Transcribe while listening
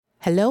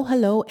Hello,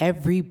 hello,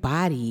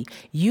 everybody.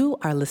 You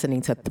are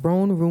listening to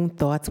Throne Room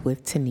Thoughts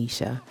with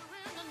Tanisha.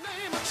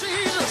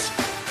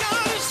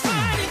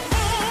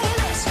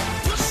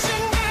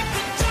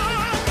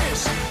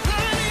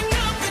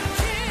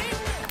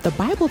 The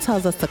Bible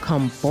tells us to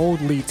come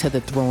boldly to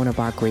the throne of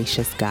our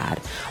gracious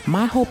God.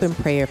 My hope and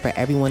prayer for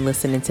everyone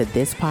listening to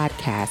this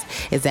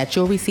podcast is that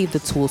you'll receive the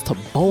tools to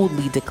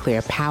boldly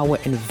declare power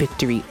and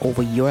victory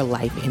over your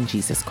life in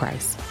Jesus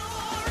Christ.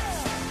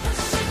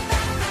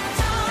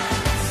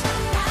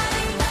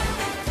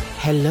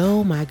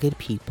 Hello, my good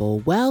people.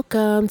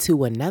 Welcome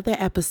to another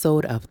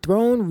episode of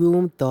Throne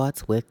Room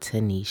Thoughts with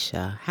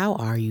Tanisha. How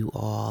are you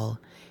all?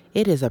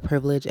 It is a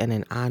privilege and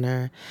an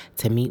honor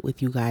to meet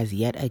with you guys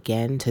yet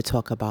again to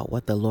talk about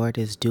what the Lord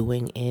is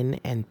doing in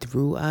and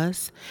through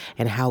us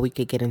and how we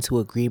could get into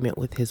agreement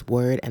with His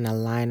word and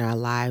align our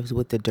lives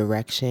with the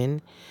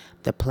direction,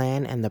 the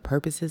plan, and the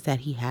purposes that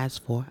He has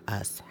for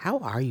us. How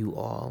are you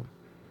all?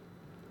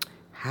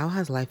 How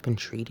has life been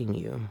treating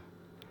you?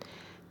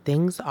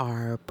 Things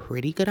are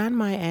pretty good on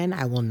my end.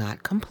 I will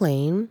not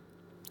complain.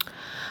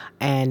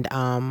 And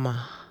I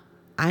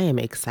am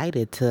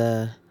excited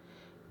to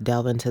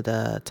delve into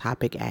the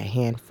topic at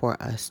hand for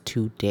us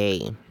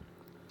today.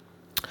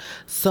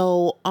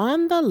 So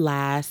on the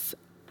last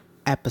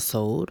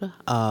episode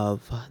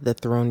of the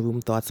Throne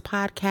Room Thoughts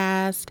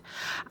podcast,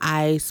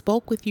 I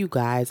spoke with you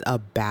guys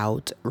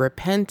about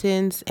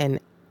repentance and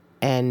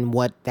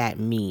what that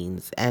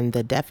means. And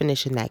the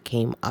definition that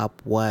came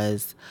up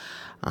was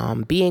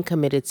being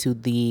committed to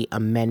the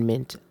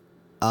amendment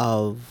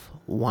of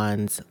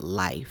one's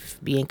life,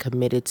 being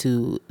committed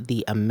to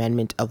the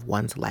amendment of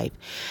one's life.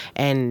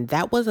 And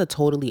that was a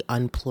totally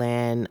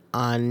unplanned,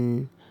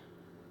 unscripted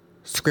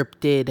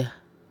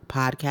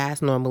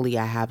podcast. Normally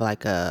I have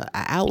like a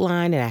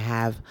outline and I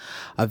have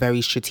a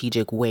very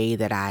strategic way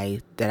that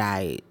I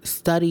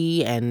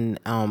study and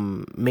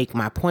make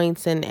my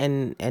points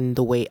and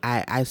the way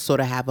I sort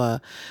of have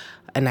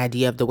an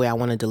idea of the way I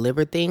want to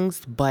deliver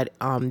things. But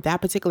that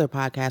particular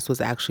podcast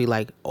was actually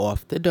like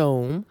off the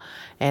dome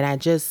and I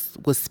just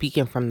was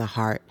speaking from the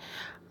heart.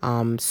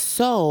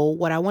 So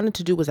what I wanted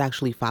to do was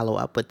actually follow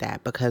up with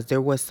that because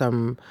there was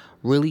some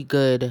really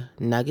good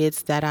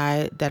nuggets that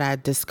I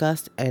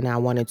discussed, and I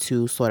wanted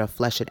to sort of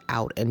flesh it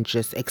out and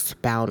just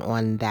expound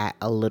on that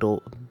a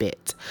little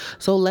bit.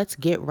 So let's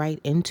get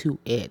right into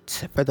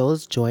it. For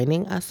those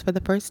joining us for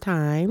the first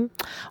time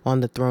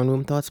on the Throne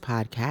Room Thoughts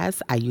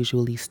podcast, I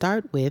usually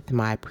start with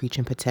my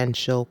Preaching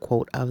Potential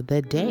quote of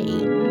the day.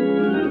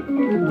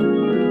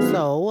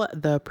 So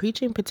the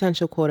Preaching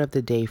Potential quote of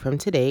the day from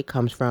today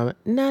comes from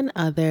none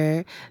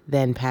other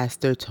than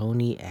Pastor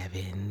Tony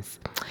Evans.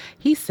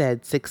 He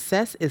said,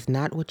 "Success is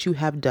not what you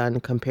have done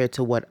compared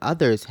to what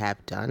others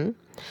have done.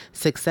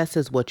 Success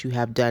is what you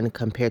have done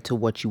compared to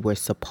what you were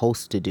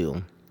supposed to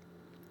do."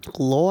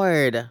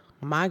 Lord,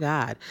 my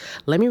God,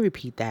 let me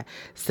repeat that.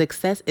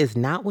 Success is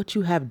not what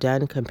you have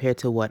done compared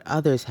to what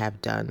others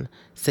have done.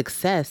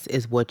 Success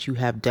is what you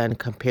have done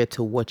compared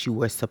to what you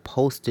were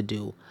supposed to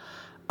do.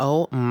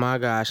 Oh my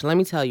gosh. Let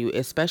me tell you,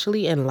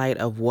 especially in light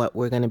of what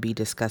we're going to be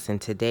discussing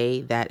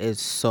today, that is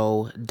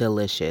so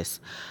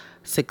delicious.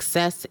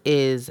 Success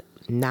is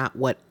not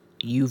what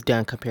you've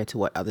done compared to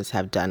what others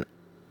have done.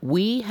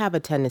 We have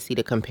a tendency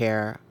to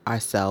compare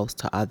ourselves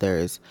to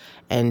others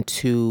and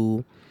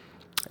to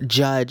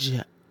judge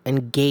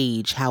and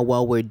gauge how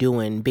well we're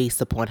doing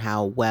based upon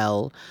how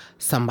well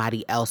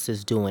somebody else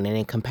is doing and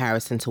in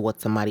comparison to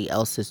what somebody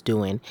else is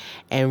doing.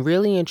 And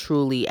really and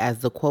truly, as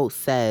the quote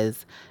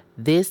says,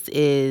 this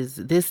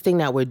thing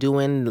that we're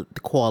doing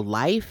called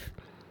life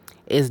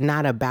is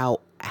not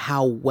about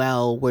how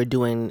well we're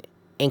doing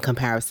in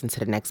comparison to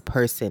the next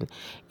person.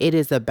 It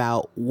is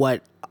about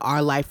what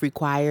our life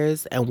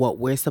requires and what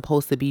we're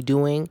supposed to be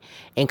doing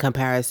in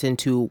comparison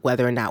to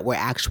whether or not we're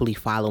actually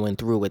following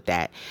through with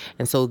that.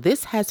 And so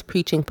this has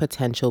preaching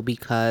potential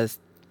because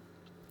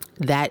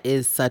that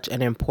is such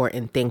an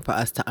important thing for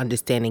us to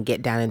understand and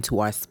get down into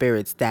our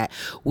spirits, that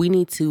we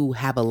need to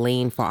have a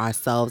lane for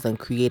ourselves and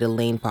create a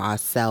lane for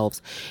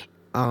ourselves,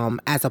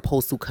 as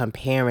opposed to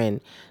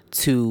comparing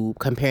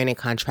and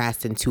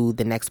contrasting to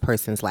the next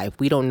person's life.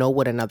 We don't know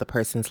what another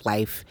person's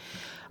life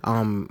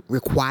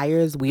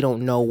requires. We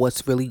don't know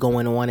what's really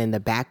going on in the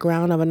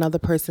background of another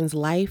person's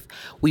life.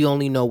 We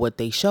only know what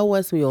they show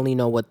us. We only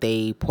know what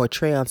they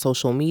portray on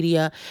social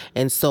media.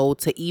 And so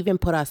to even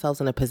put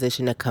ourselves in a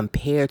position to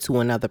compare to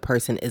another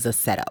person is a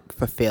setup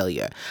for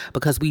failure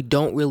because we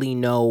don't really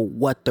know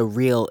what the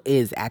real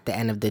is at the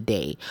end of the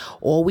day.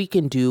 All we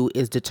can do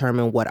is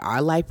determine what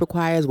our life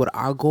requires, what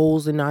our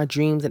goals and our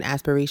dreams and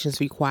aspirations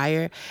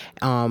require,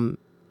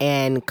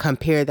 and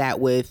compare that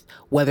with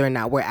whether or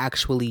not we're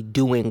actually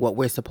doing what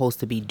we're supposed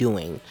to be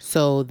doing.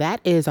 So that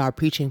is our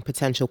Preaching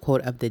Potential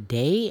quote of the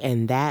day.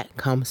 And that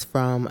comes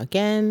from,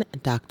 again,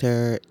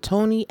 Dr.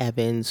 Tony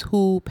Evans,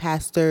 who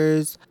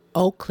pastors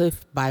Oak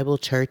Cliff Bible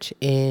Church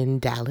in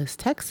Dallas,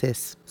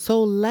 Texas.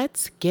 So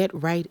let's get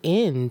right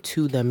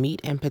into the meat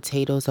and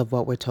potatoes of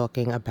what we're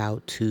talking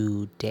about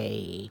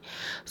today.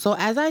 So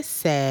as I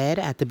said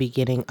at the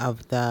beginning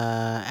of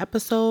the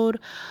episode,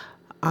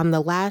 On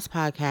the last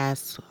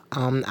podcast,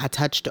 I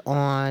touched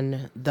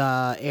on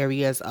the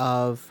areas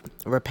of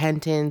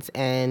repentance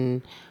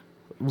and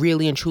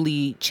really and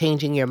truly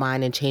changing your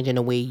mind and changing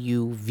the way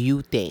you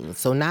view things.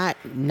 So not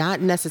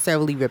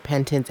necessarily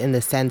repentance in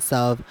the sense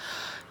of,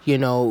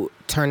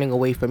 turning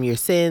away from your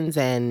sins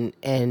and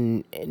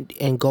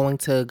going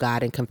to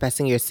God and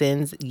confessing your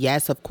sins.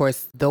 Yes, of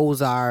course,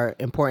 those are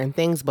important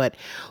things, but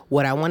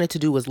what I wanted to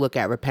do was look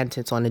at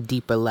repentance on a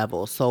deeper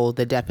level. So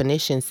the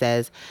definition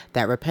says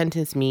that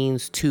repentance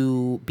means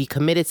to be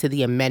committed to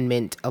the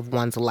amendment of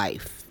one's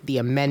life, the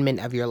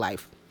amendment of your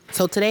life.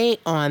 So today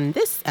on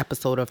this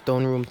episode of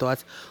Throne Room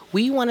Thoughts,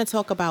 we want to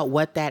talk about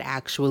what that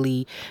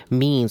actually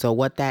means, or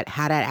how that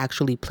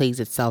actually plays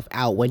itself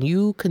out when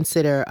you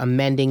consider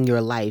amending your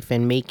life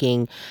and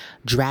making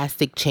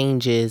drastic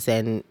changes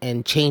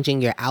and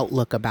changing your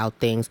outlook about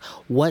things.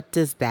 What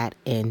does that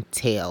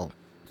entail?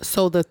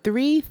 So the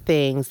three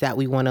things that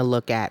we want to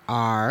look at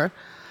are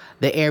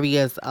the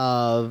areas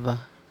of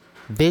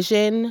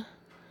vision,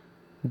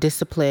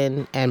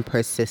 discipline, and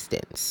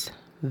persistence.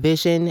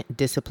 Vision,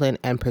 discipline,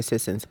 and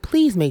persistence.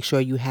 Please make sure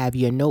you have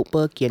your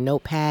notebook, your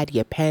notepad,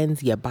 your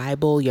pens, your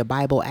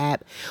Bible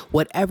app,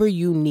 whatever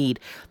you need.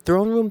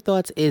 Throne Room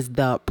Thoughts is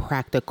the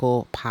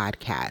practical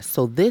podcast.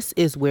 So this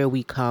is where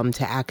we come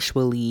to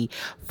actually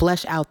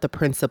flesh out the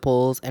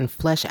principles and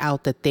flesh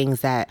out the things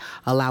that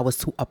allow us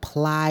to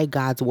apply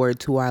God's word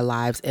to our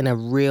lives in a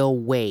real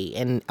way,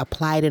 and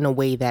apply it in a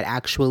way that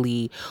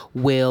actually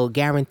will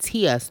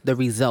guarantee us the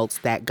results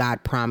that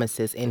God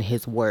promises in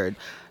his word.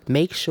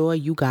 Make sure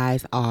you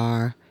guys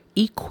are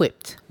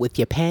equipped with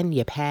your pen,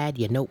 your pad,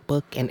 your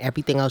notebook, and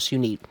everything else you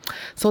need.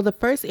 So the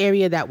first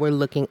area that we're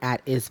looking at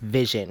is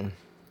vision.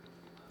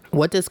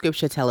 What does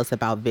scripture tell us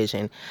about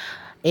vision?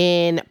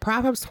 In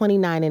Proverbs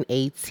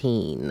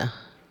 29:18,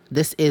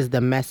 this is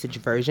the Message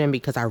version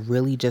because I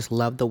really just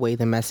love the way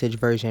the Message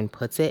version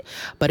puts it.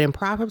 But in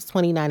Proverbs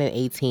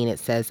 29:18, it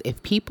says,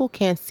 if people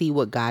can't see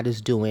what God is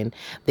doing,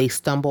 they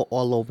stumble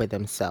all over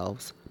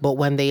themselves. But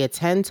when they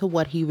attend to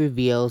what he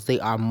reveals, they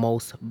are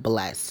most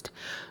blessed.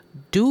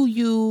 Do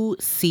you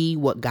see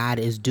what God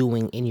is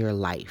doing in your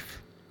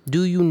life?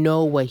 Do you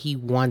know what he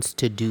wants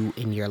to do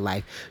in your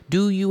life?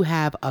 Do you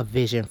have a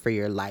vision for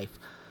your life?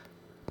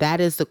 That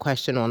is the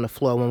question on the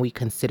floor when we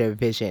consider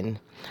vision.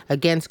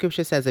 Again,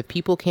 scripture says if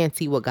people can't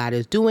see what God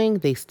is doing,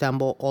 they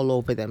stumble all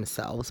over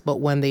themselves. But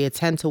when they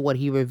attend to what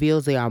he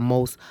reveals, they are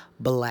most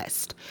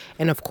blessed.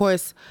 And of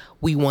course,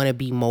 we want to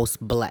be most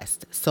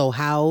blessed. So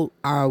how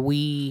are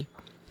we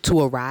to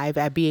arrive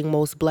at being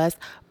most blessed?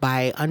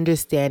 By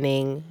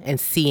understanding and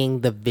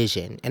seeing the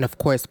vision, and of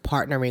course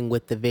partnering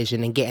with the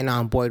vision and getting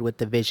on board with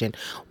the vision.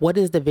 What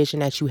is the vision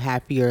that you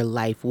have for your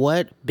life?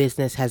 What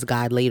business has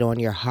God laid on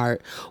your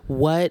heart?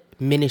 What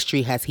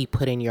ministry has he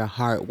put in your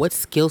heart? What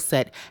skill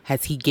set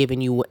has he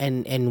given you,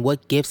 and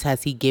what gifts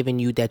has he given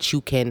you that you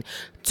can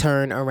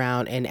turn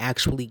around and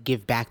actually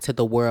give back to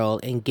the world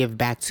and give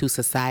back to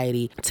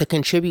society to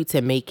contribute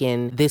to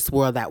making this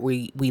world that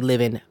we live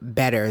in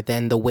better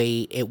than the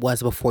way it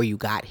was before you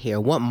got here?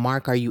 What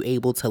mark are you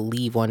able to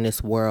leave on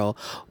this world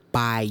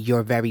by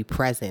your very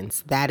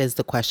presence? That is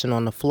the question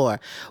on the floor.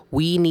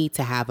 We need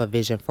to have a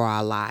vision for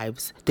our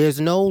lives. There's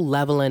no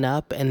leveling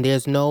up and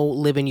there's no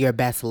living your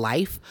best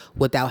life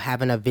without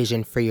having a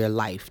vision for your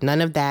life. None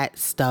of that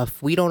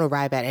stuff. We don't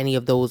arrive at any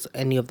of those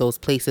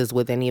places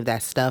with any of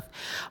that stuff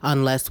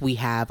unless we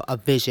have a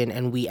vision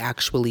and we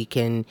actually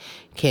can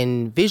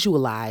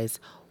visualize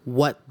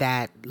what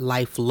that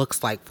life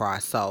looks like for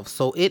ourselves.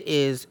 So it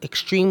is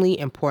extremely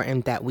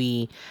important that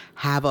we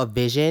have a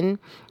vision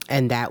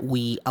and that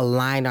we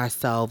align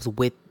ourselves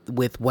with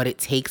what it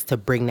takes to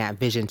bring that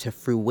vision to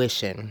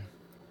fruition.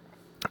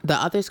 The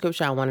other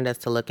scripture I wanted us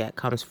to look at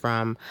comes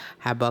from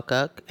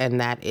Habakkuk,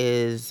 and that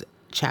is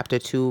chapter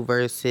 2,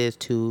 verses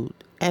 2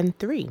 and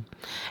 3.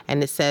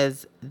 And it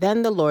says,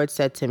 then the Lord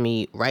said to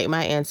me, write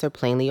my answer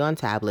plainly on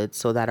tablets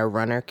so that a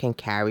runner can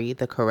carry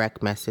the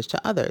correct message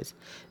to others.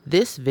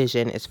 This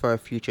vision is for a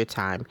future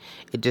time.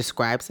 It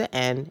describes the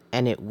end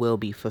and it will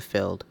be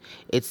fulfilled.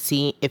 If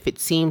it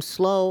seems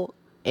slow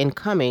in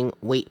coming,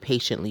 wait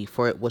patiently,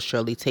 for it will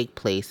surely take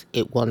place.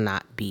 It will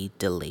not be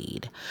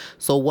delayed.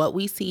 So what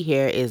we see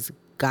here is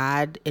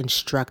God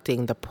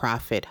instructing the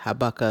prophet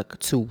Habakkuk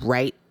to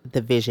write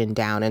the vision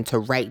down and to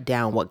write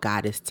down what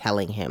God is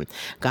telling him.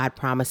 God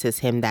promises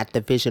him that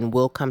the vision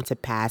will come to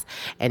pass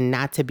and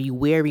not to be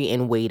weary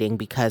in waiting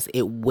because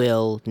it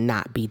will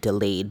not be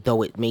delayed,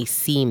 though it may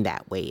seem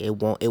that way. It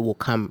won't. It will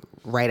come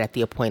right at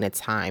the appointed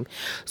time.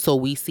 So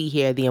we see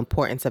here the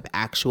importance of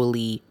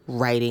actually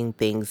writing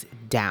things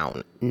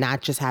down,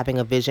 not just having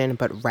a vision,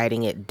 but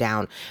writing it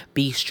down.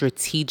 Be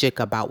strategic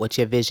about what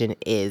your vision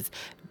is.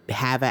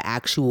 Have an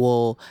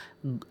actual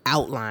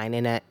outline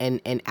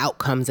and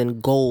outcomes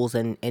and goals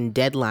and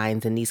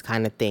deadlines and these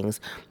kind of things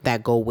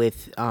that go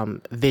with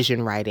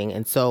vision writing.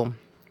 And so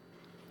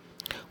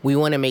we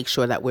want to make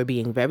sure that we're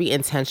being very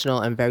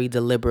intentional and very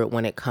deliberate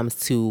when it comes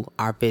to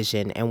our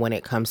vision and when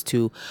it comes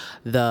to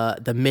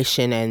the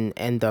mission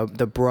and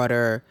the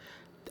broader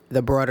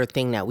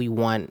thing that we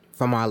want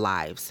from our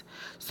lives.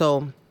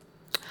 So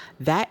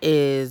that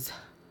is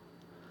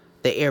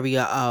the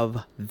area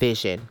of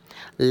vision.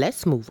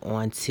 Let's move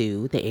on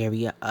to the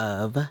area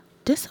of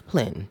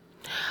discipline.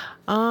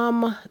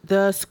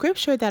 The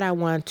scripture that I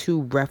want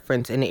to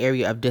reference in the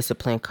area of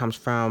discipline comes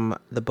from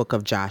the book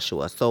of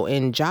Joshua. So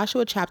in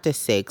Joshua chapter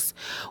 6,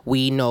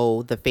 we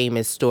know the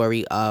famous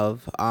story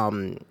of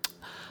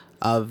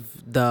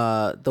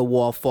the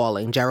wall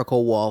falling, Jericho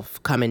wall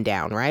coming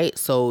down, right?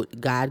 So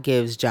God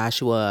gives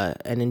Joshua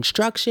an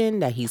instruction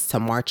that he's to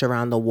march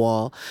around the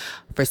wall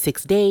for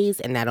 6 days,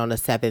 and that on the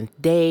seventh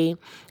day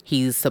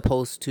he's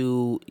supposed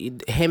to,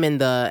 him and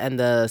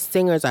the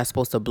singers are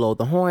supposed to blow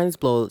the horns,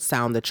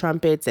 sound the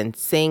trumpets, and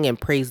sing and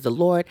praise the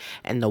Lord,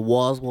 and the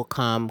walls will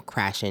come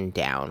crashing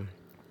down.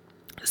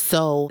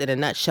 So in a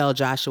nutshell,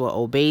 Joshua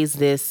obeys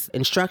this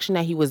instruction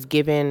that he was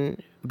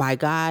given by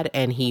God,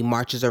 and he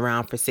marches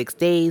around for 6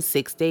 days,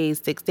 6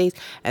 days, 6 days.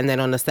 And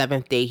then on the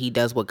seventh day, he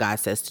does what God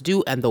says to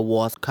do, and the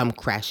walls come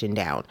crashing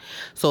down.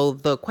 So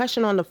the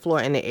question on the floor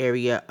in the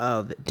area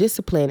of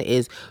discipline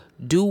is,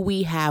 do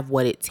we have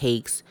what it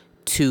takes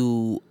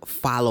to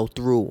follow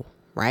through,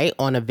 right,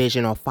 on a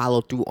vision, or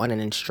follow through on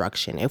an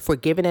instruction? If we're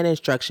given an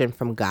instruction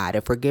from God,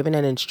 if we're given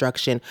an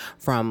instruction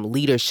from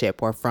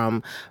leadership, or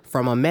from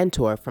a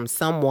mentor, from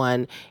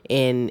someone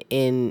in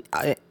an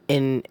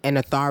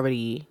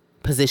authority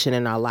position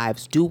in our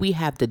lives, do we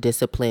have the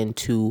discipline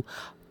to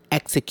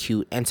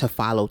execute and to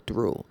follow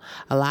through?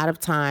 A lot of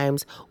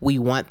times we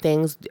want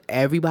things,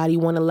 everybody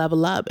want to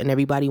level up and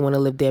everybody want to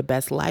live their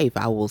best life.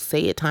 I will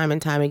say it time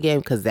and time again,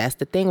 because that's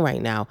the thing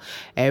right now.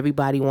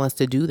 Everybody wants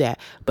to do that,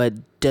 but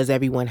does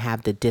everyone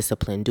have the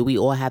discipline? Do we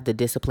all have the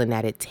discipline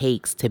that it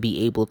takes to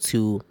be able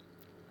to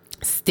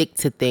stick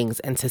to things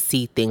and to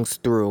see things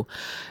through?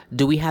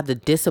 Do we have the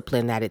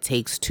discipline that it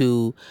takes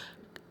to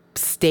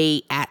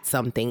stay at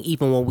something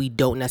even when we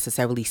don't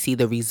necessarily see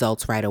the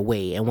results right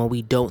away, and when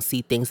we don't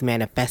see things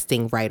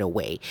manifesting right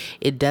away?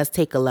 It does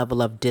take a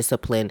level of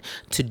discipline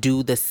to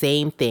do the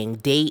same thing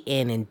day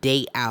in and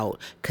day out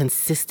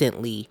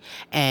consistently,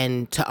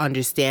 and to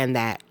understand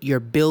that you're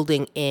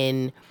building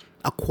in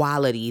a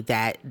quality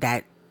that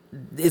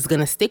is going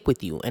to stick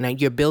with you, and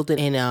you're building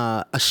in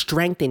a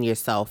strength in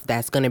yourself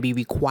that's going to be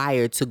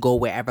required to go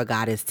wherever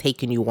God is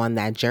taking you on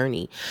that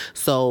journey.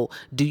 So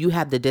do you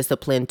have the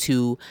discipline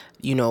to,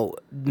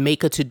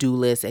 make a to-do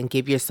list and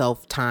give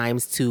yourself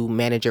times to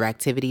manage your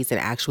activities and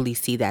actually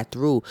see that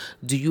through?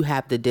 Do you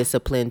have the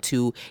discipline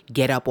to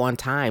get up on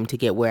time to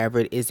get wherever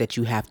it is that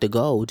you have to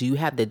go? Do you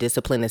have the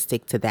discipline to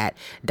stick to that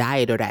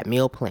diet or that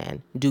meal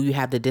plan? Do you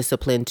have the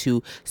discipline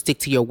to stick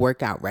to your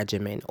workout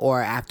regimen?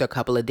 Or after a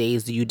couple of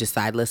days, do you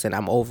decide, listen,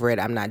 I'm over it,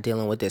 I'm not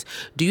dealing with this?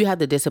 Do you have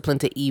the discipline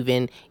to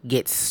even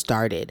get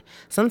started?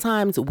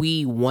 Sometimes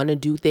we want to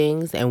do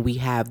things and we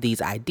have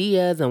these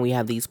ideas and we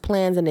have these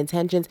plans and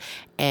intentions,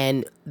 and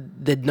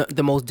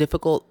the most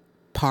difficult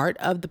part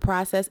of the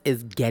process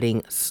is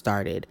getting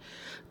started.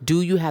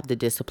 Do you have the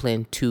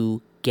discipline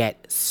to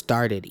get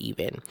started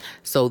even?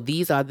 So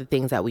these are the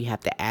things that we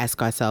have to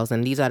ask ourselves,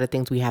 and these are the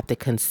things we have to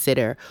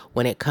consider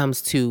when it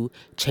comes to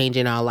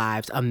changing our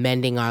lives,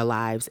 amending our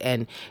lives,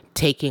 and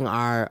taking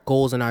our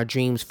goals and our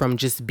dreams from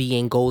just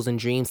being goals and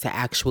dreams to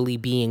actually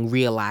being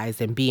realized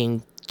and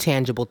being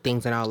tangible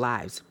things in our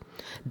lives.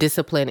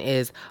 Discipline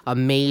is a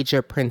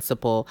major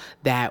principle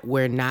that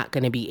we're not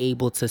going to be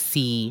able to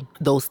see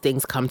those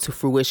things come to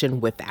fruition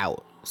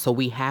without. So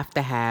we have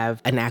to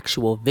have an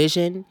actual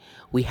vision.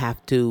 We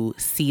have to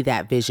see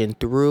that vision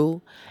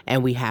through,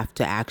 and we have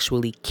to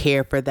actually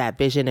care for that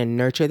vision and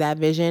nurture that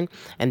vision.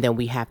 And then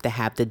we have to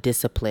have the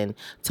discipline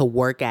to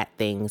work at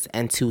things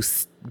and to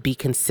be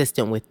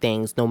consistent with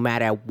things no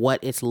matter what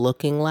it's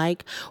looking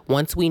like.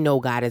 Once we know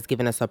God has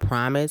given us a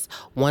promise,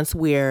 once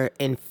we're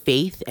in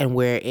faith and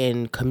we're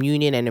in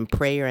communion and in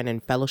prayer and in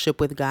fellowship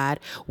with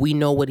God, we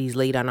know what He's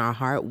laid on our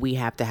heart. We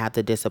have to have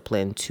the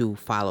discipline to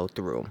follow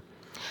through.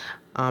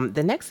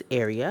 The next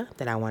area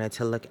that I wanted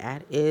to look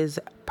at is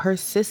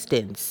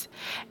persistence.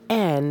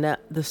 And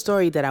the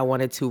story that I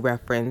wanted to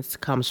reference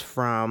comes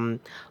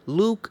from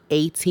Luke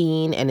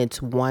 18, and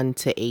it's 1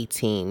 to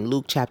 18.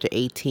 Luke chapter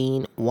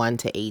 18, 1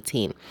 to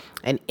 18.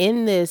 And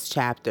in this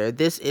chapter,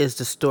 this is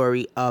the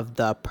story of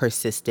the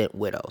persistent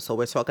widow. So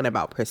we're talking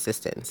about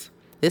persistence.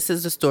 This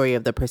is the story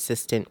of the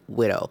persistent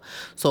widow.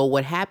 So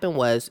what happened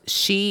was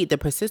the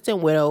persistent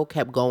widow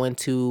kept going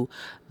to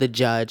the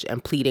judge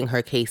and pleading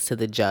her case to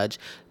the judge.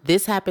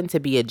 This happened to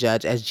be a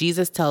judge, as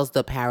Jesus tells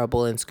the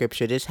parable in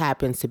scripture, this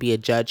happens to be a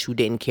judge who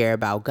didn't care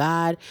about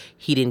God.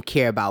 He didn't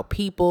care about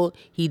people.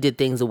 He did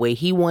things the way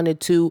he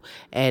wanted to,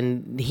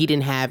 and he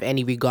didn't have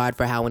any regard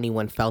for how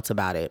anyone felt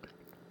about it.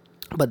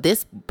 But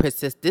this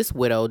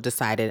widow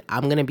decided,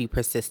 I'm going to be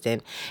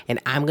persistent, and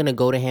I'm going to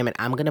go to him, and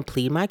I'm going to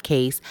plead my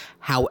case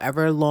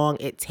however long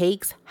it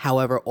takes,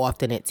 however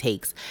often it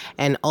takes.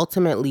 And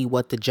ultimately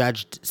what the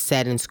judge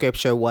said in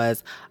scripture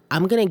was,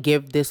 I'm going to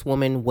give this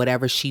woman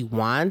whatever she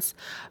wants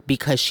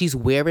because she's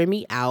wearing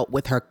me out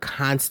with her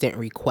constant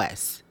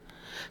requests.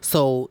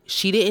 So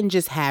she didn't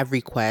just have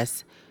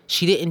requests.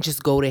 She didn't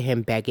just go to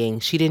him begging.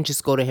 She didn't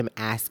just go to him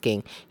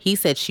asking. He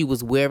said she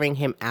was wearing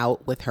him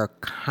out with her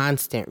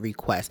constant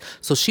request.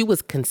 So she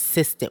was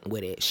consistent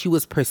with it. She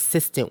was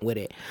persistent with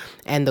it.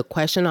 And the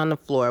question on the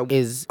floor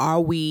is, are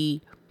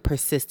we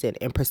persistent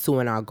in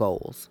pursuing our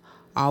goals?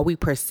 Are we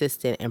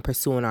persistent in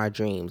pursuing our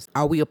dreams?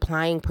 Are we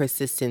applying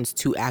persistence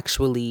to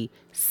actually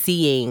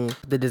seeing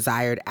the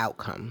desired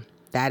outcome?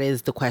 That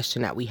is the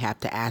question that we have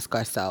to ask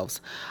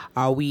ourselves.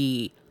 Are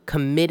we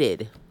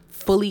committed,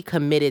 fully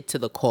committed to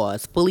the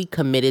cause, fully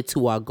committed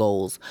to our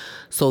goals,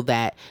 so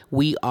that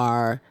we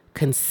are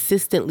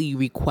consistently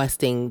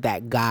requesting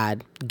that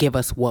God give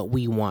us what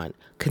we want,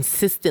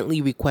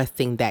 consistently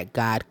requesting that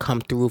God come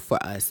through for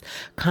us,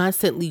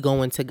 constantly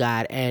going to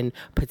God and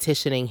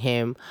petitioning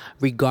him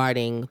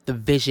regarding the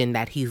vision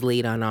that he's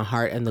laid on our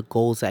heart and the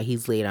goals that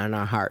he's laid on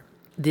our heart.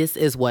 This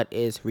is what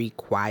is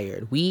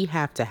required. We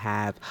have to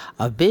have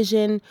a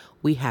vision,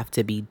 we have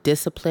to be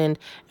disciplined,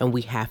 and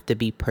we have to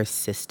be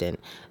persistent.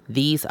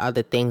 These are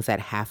the things that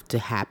have to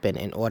happen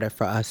in order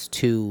for us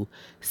to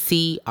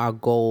see our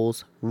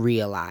goals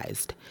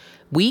realized.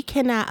 We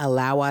cannot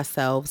allow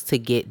ourselves to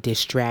get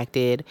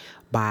distracted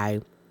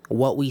by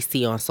what we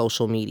see on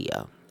social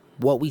media,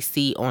 what we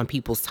see on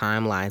people's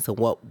timelines, and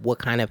what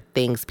kind of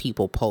things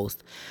people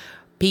post.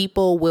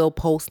 People will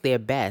post their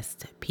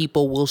best.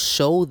 People will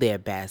show their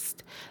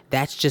best.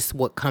 That's just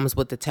what comes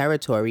with the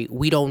territory.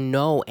 We don't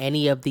know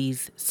any of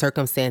these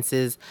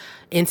circumstances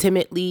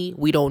intimately.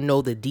 We don't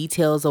know the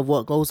details of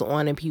what goes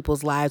on in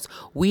people's lives.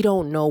 We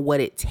don't know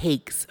what it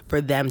takes for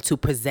them to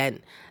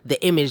present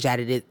the image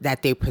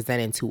that they're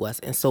presenting to us.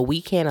 And so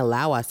we can't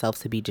allow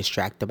ourselves to be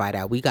distracted by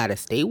that. We got to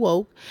stay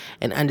woke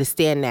and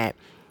understand that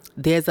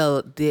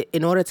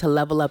in order to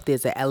level up,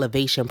 there's an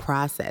elevation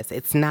process.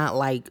 It's not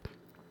like,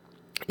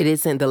 it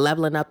isn't, the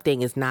leveling up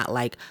thing is not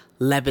like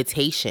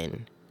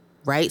levitation,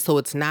 right? So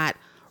it's not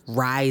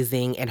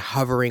rising and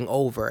hovering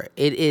over.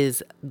 It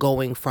is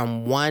going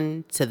from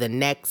one to the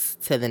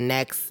next, to the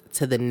next,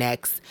 to the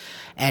next,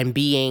 and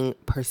being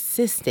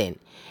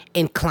persistent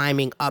in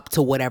climbing up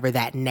to whatever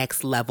that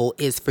next level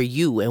is for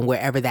you and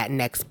wherever that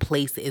next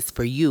place is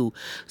for you.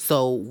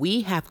 So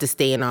we have to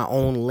stay in our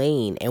own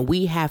lane, and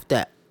we have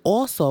to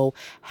also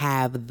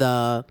have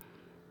the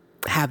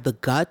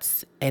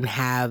guts and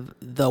have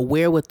the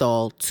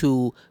wherewithal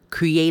to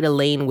create a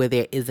lane where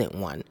there isn't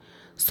one.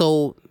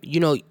 So,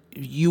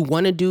 you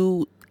want to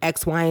do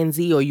X, Y, and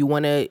Z, or you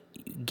want to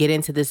get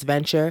into this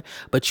venture,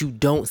 but you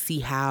don't see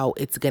how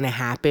it's going to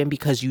happen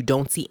because you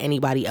don't see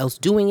anybody else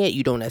doing it.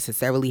 You don't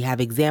necessarily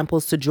have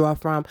examples to draw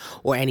from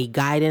or any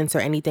guidance or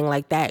anything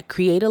like that.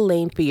 Create a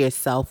lane for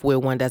yourself where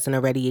one doesn't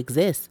already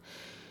exist.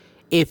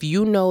 If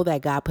you know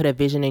that God put a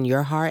vision in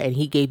your heart and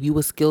he gave you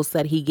a skill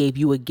set, he gave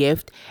you a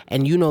gift,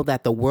 and you know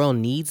that the world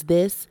needs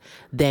this,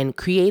 then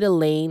create a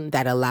lane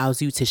that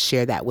allows you to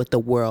share that with the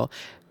world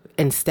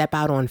and step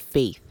out on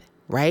faith.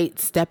 Right?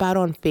 Step out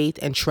on faith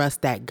and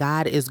trust that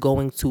God is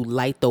going to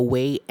light the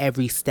way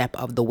every step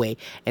of the way.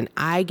 And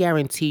I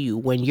guarantee you,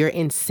 when you're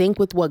in sync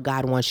with what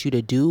God wants you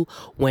to do,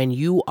 when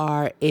you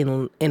are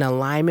in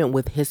alignment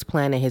with his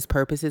plan and his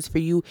purposes for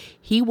you,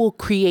 he will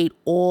create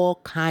all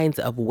kinds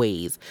of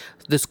ways.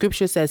 The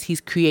scripture says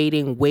he's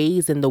creating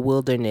ways in the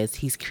wilderness.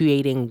 He's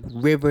creating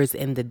rivers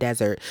in the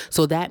desert.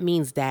 So that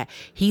means that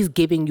he's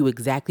giving you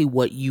exactly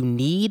what you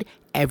need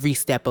every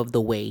step of the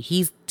way.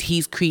 He's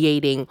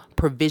creating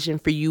provision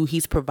for you.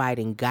 He's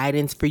providing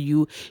guidance for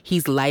you.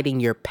 He's lighting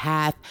your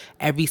path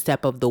every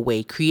step of the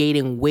way,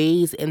 creating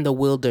ways in the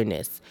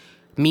wilderness.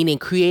 Meaning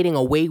creating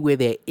a way where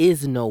there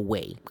is no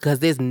way, because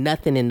there's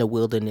nothing in the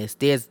wilderness.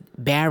 There's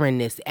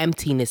barrenness,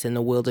 emptiness in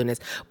the wilderness,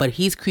 but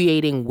he's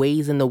creating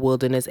ways in the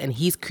wilderness and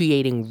he's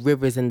creating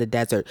rivers in the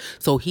desert.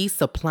 So he's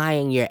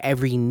supplying your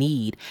every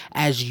need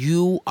as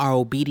you are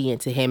obedient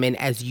to him and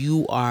as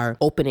you are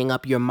opening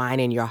up your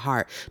mind and your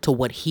heart to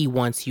what he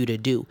wants you to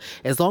do.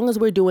 As long as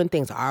we're doing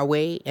things our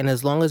way and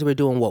as long as we're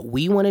doing what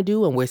we want to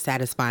do and we're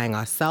satisfying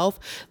ourselves,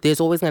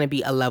 there's always going to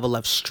be a level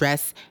of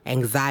stress,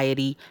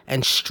 anxiety,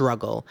 and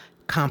struggle.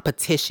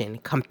 Competition,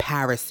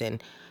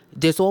 comparison.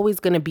 There's always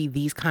going to be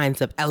these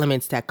kinds of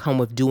elements that come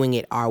with doing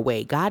it our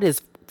way. God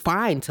is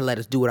fine to let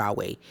us do it our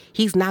way.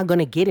 He's not going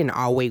to get in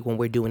our way when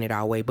we're doing it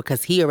our way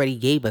because he already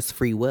gave us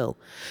free will.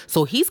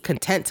 So he's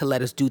content to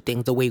let us do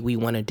things the way we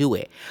want to do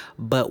it.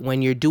 But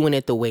when you're doing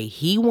it the way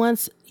he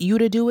wants you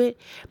to do it,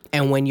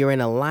 and when you're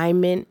in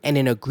alignment and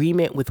in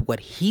agreement with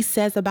what he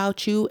says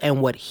about you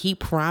and what he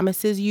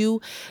promises you,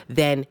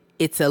 then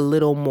it's a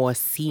little more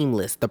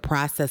seamless. The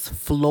process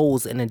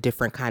flows in a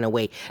different kind of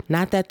way.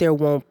 Not that there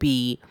won't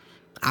be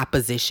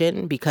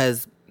opposition,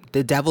 because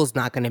the devil's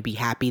not going to be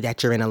happy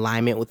that you're in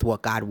alignment with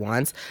what God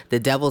wants.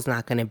 The devil's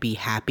not going to be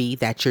happy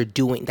that you're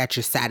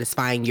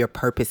satisfying your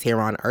purpose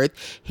here on earth.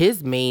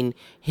 His main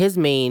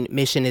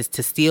mission is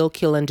to steal,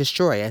 kill, and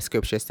destroy, as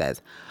scripture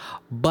says.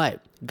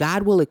 But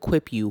God will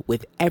equip you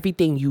with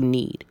everything you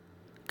need.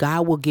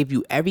 God will give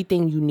you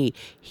everything you need.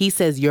 He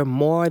says you're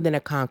more than a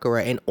conqueror.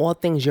 In all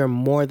things, you're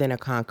more than a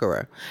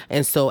conqueror.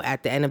 And so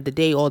at the end of the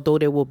day, although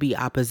there will be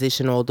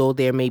opposition, although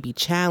there may be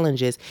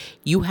challenges,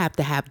 you have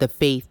to have the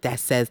faith that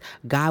says,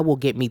 God will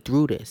get me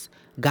through this.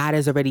 God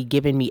has already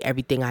given me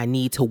everything I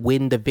need to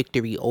win the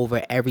victory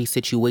over every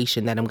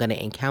situation that I'm going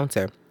to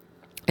encounter.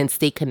 And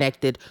stay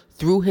connected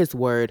through his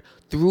word,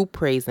 through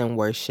praise and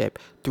worship,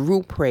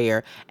 through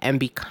prayer, and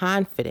be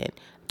confident.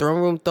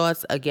 Throne Room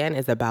Thoughts, again,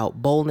 is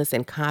about boldness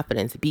and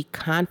confidence. Be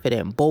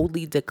confident.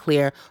 Boldly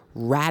declare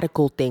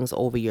radical things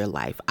over your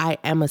life. I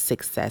am a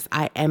success.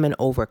 I am an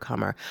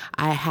overcomer.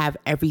 I have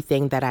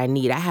everything that I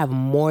need. I have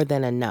more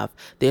than enough.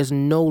 There's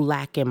no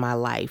lack in my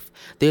life.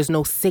 There's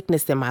no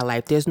sickness in my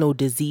life. There's no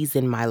disease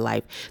in my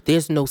life.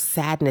 There's no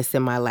sadness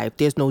in my life.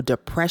 There's no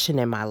depression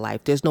in my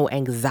life. There's no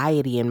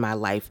anxiety in my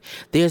life.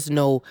 There's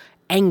no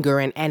anger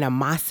and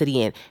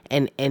animosity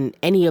and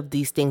any of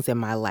these things in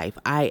my life.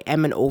 I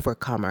am an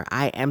overcomer.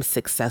 I am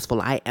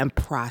successful. I am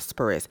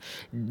prosperous.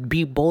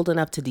 Be bold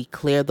enough to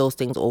declare those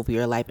things over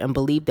your life and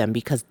believe them,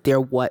 because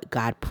they're what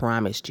God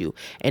promised you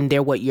and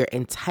they're what you're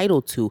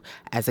entitled to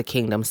as a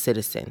kingdom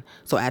citizen.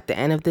 So at the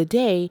end of the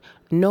day,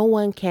 no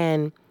one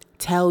can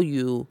tell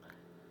you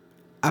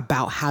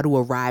about how to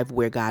arrive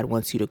where God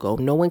wants you to go.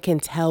 No one can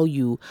tell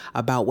you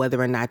about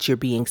whether or not you're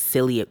being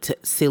silly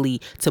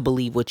to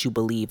believe what you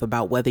believe,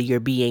 about whether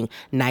you're being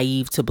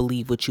naive to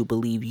believe what you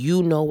believe.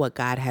 You know what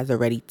God has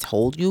already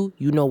told you.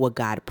 You know what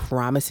God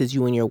promises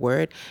you in your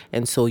word.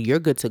 And so you're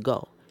good to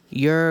go.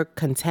 You're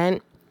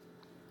content.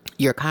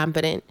 You're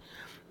confident.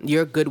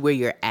 You're good where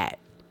you're at.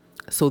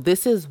 So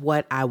this is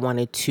what I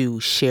wanted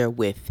to share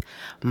with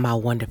my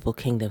wonderful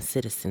kingdom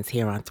citizens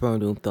here on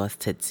Throne Room Thoughts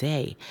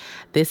today.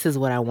 This is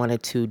what I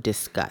wanted to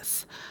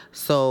discuss.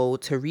 So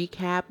to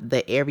recap,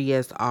 the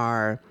areas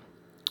are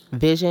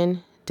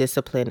vision,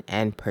 discipline,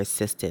 and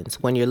persistence.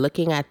 When you're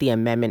looking at the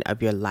amendment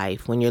of your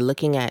life, when you're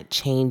looking at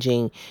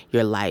changing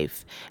your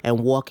life and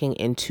walking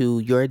into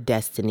your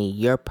destiny,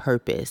 your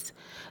purpose,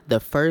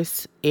 the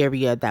first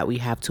area that we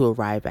have to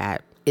arrive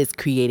at is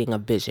creating a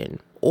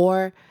vision,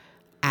 or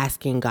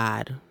asking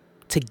God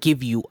to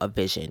give you a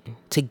vision,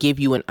 to give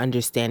you an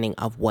understanding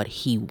of what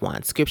he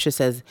wants. Scripture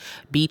says,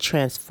 be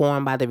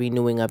transformed by the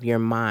renewing of your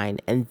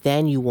mind, and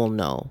then you will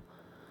know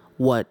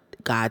what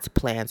God's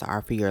plans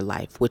are for your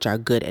life, which are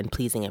good and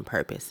pleasing and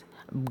perfect.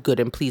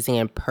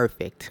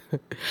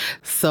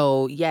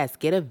 So yes,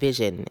 get a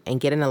vision and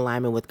get in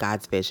alignment with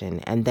God's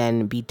vision, and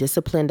then be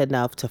disciplined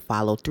enough to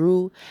follow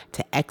through,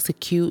 to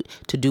execute,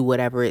 to do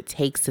whatever it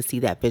takes to see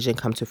that vision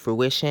come to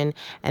fruition,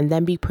 and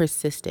then be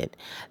persistent.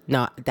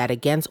 Now that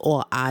against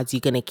all odds,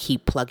 you're going to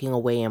keep plugging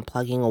away, and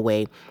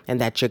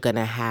that you're going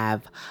to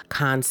have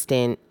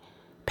constant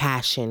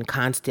passion,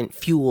 constant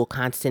fuel,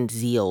 constant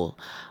zeal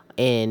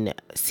in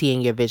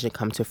seeing your vision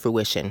come to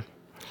fruition.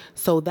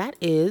 So that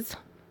is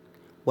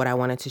what I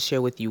wanted to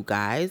share with you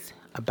guys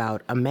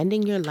about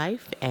amending your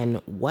life and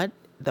what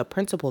the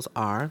principles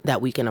are that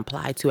we can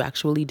apply to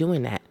actually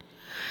doing that.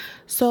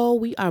 So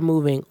we are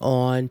moving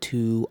on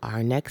to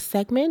our next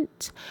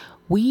segment.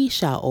 We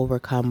shall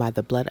overcome by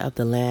the blood of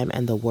the Lamb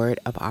and the word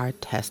of our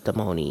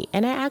testimony.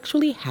 And I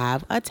actually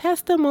have a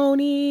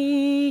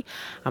testimony.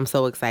 I'm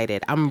so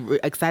excited. I'm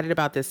excited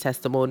about this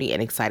testimony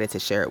and excited to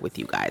share it with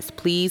you guys.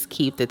 Please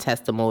keep the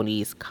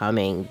testimonies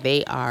coming.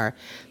 They are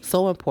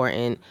so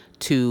important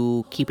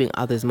to keeping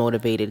others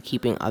motivated,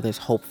 keeping others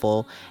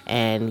hopeful,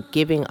 and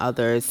giving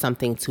others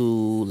something to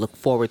look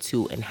forward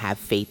to and have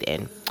faith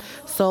in.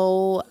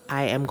 So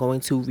I am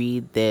going to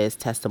read this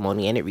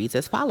testimony, and it reads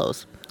as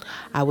follows.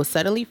 I was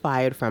suddenly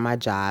fired from my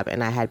job,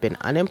 and I had been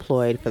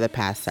unemployed for the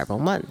past several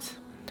months.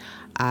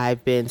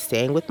 I've been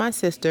staying with my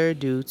sister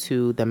due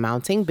to the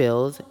mounting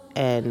bills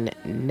and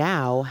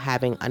now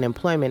having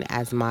unemployment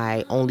as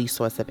my only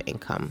source of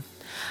income.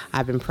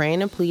 I've been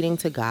praying and pleading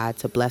to God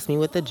to bless me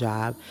with a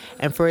job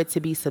and for it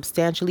to be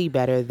substantially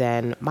better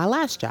than my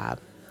last job.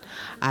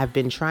 I've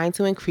been trying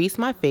to increase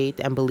my faith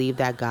and believe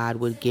that God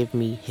would give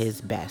me his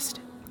best.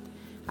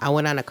 I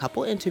went on a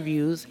couple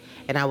interviews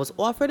and I was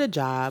offered a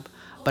job,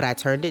 but I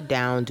turned it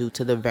down due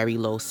to the very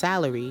low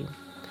salary.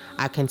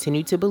 I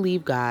continue to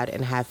believe God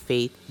and have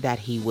faith that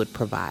he would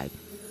provide.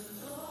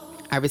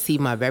 I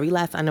received my very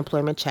last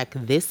unemployment check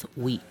this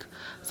week,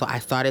 so I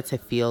started to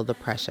feel the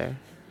pressure.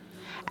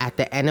 At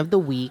the end of the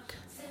week,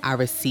 I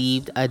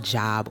received a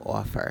job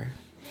offer.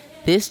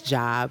 This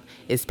job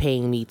is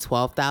paying me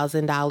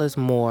 $12,000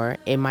 more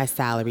in my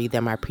salary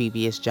than my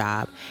previous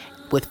job,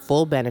 with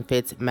full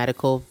benefits,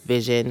 medical,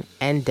 vision,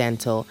 and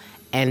dental,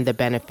 and the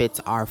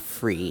benefits are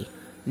free.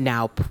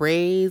 Now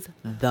praise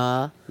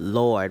the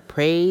Lord.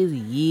 Praise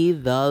ye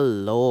the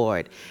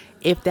Lord.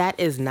 If that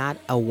is not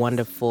a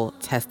wonderful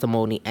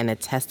testimony and a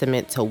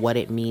testament to what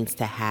it means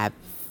to have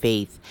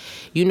faith.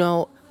 You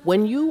know,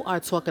 when you are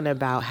talking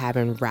about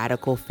having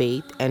radical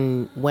faith,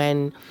 and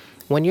when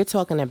you're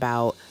talking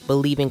about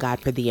believing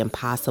God for the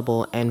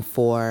impossible and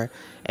for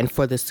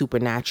the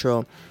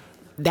supernatural,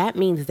 that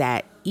means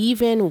that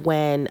even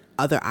when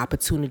other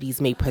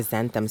opportunities may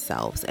present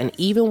themselves, and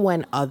even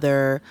when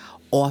other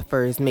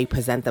offers may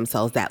present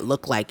themselves that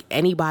look like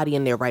anybody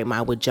in their right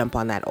mind would jump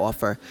on that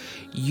offer,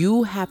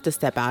 you have to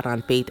step out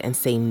on faith and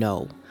say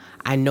no.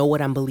 I know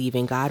what I'm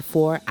believing God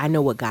for. I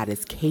know what God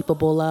is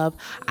capable of.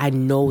 I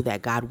know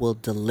that God will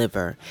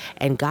deliver.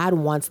 And God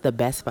wants the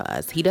best for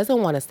us. He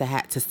doesn't want us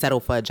to settle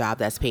for a job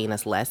that's paying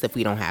us less if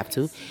we don't have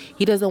to.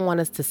 He doesn't want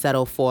us to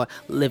settle for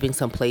living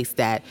someplace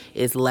that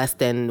is less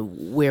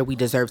than where we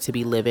deserve to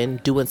be living,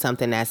 doing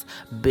something that's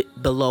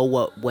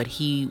below what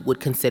he would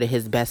consider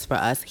his best for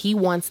us. He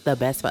wants the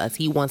best for us.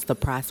 He wants to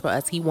prosper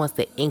us. He wants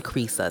to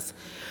increase us.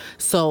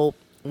 So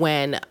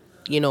when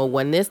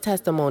this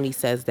testimony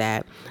says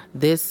that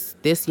this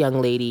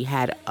young lady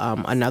had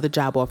another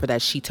job offer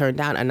that she turned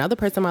down, another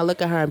person might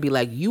look at her and be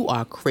like, you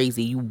are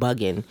crazy, you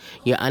bugging,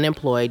 you're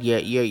unemployed,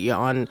 you're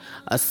on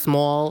a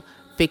small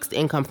fixed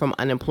income from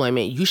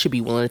unemployment, you should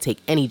be willing to take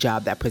any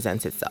job that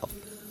presents itself.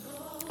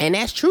 And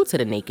that's true to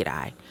the naked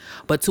eye.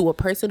 But to a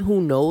person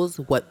who knows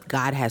what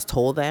God has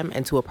told them,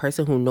 and to a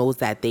person who knows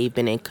that they've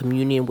been in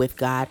communion with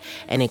God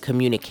and in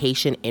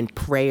communication, in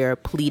prayer,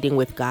 pleading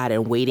with God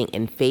and waiting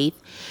in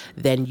faith,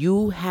 then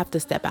you have to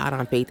step out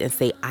on faith and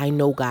say, I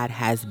know God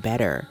has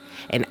better.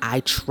 And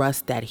I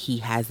trust that he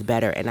has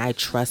better. And I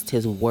trust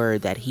his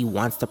word that he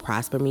wants to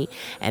prosper me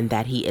and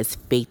that he is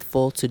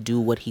faithful to do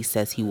what he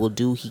says he will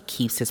do. He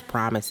keeps his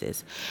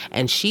promises.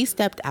 And she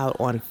stepped out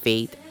on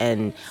faith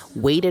and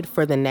waited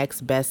for the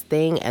next best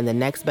thing. And the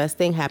next best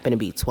thing happened to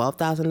be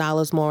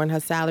 $12,000 more in her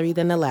salary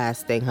than the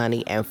last thing,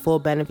 honey, and full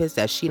benefits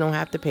that she don't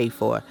have to pay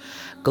for.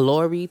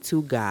 Glory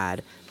to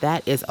God.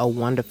 That is a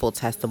wonderful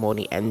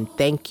testimony. And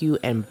thank you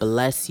and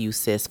bless you,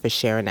 sis, for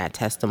sharing that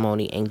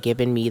testimony and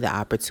giving me the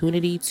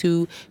opportunity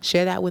to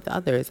share that with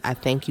others. I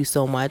thank you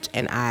so much.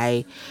 And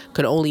I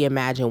could only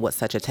imagine what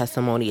such a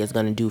testimony is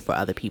going to do for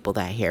other people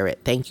that hear it.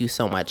 Thank you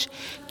so much.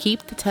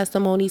 Keep the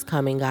testimonies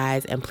coming,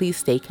 guys. And please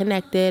stay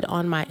connected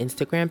on my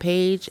Instagram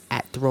page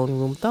at Throne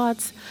Room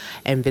Thoughts,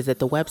 and visit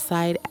the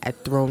website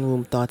at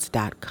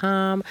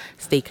throneroomthoughts.com.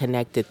 Stay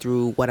connected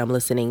through what I'm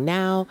listening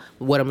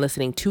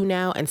to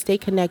now, and stay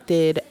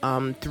connected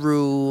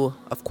through,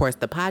 of course,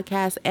 the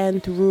podcast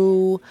and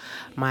through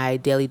my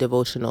daily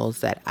devotionals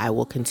that I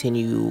will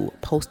continue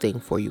posting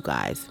for you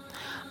guys.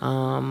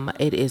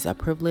 It is a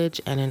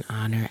privilege and an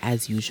honor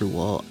as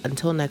usual.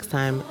 Until next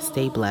time,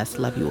 stay blessed.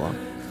 Love you all.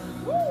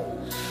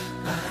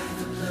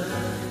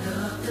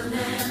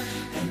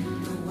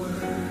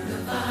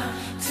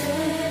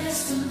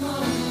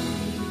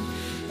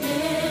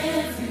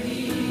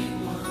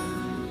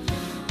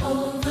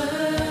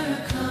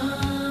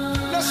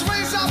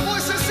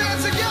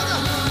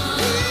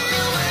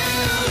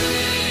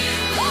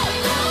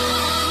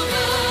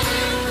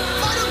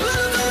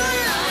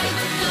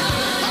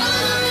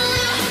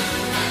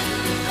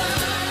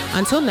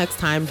 Until next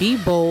time, be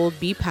bold,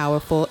 be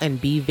powerful, and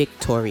be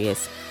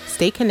victorious.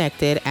 Stay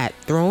connected at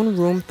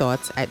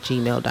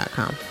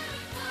throneroomthoughts@gmail.com.